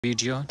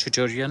Video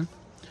tutorial.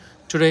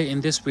 Today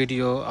in this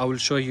video I will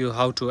show you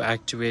how to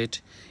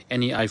activate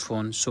any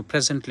iPhone. So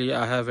presently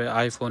I have an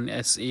iPhone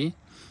SE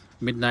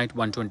Midnight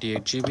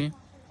 128 GB.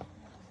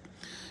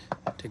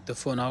 Take the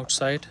phone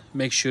outside.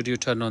 Make sure you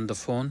turn on the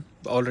phone.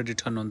 Already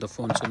turn on the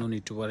phone, so no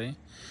need to worry.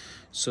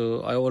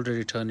 So I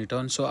already turned it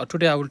on. So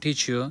today I will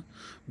teach you,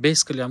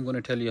 basically I'm going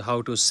to tell you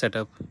how to set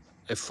up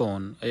a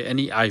phone,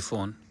 any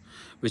iPhone,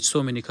 which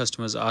so many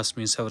customers ask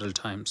me several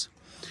times.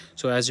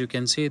 So as you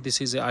can see,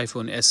 this is the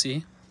iPhone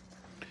SE.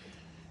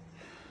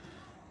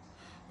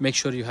 Make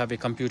sure you have a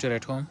computer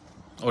at home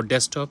or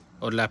desktop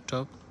or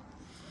laptop.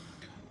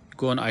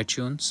 Go on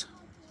iTunes,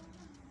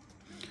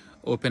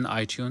 open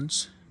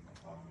iTunes.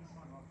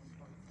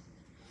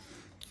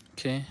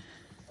 Okay,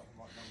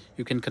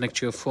 you can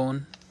connect your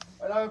phone.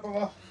 Hello,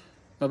 brother.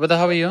 My brother,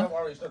 how are you? Don't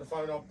worry, it's not the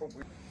phone. I'll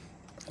probably...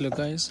 Hello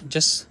guys,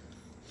 just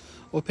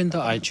open the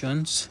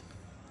iTunes.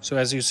 So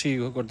as you see,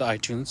 you got the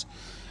iTunes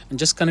and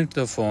just connect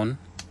the phone.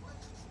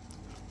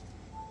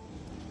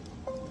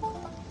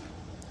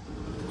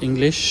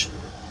 English.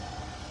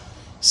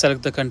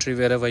 Select the country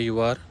wherever you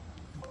are.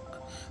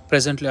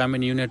 Presently I'm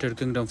in United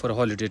Kingdom for a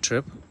holiday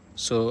trip,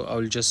 so I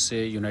will just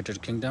say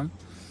United Kingdom.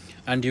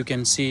 And you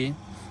can see,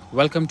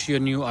 welcome to your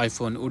new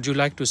iPhone. Would you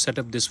like to set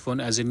up this phone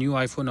as a new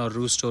iPhone or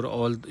restore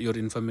all your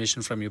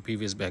information from your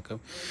previous backup?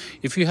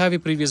 If you have a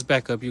previous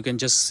backup, you can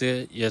just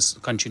say yes,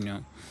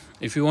 continue.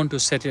 If you want to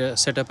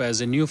set up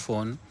as a new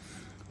phone,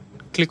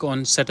 click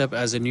on set up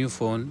as a new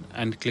phone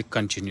and click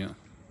continue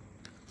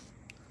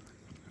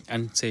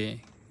and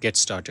say get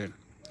started.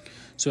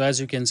 So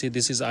as you can see,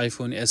 this is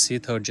iPhone SE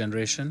 3rd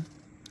generation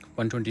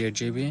 128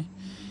 GB,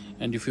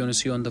 and if you want to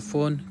see on the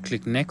phone,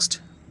 click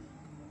next.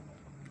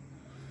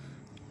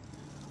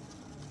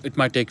 It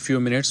might take few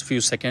minutes, few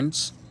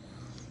seconds.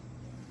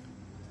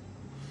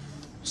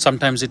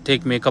 Sometimes it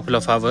take me a couple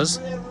of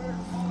hours,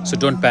 so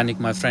don't panic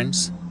my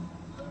friends.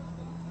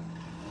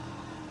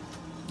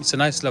 It's a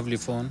nice lovely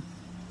phone.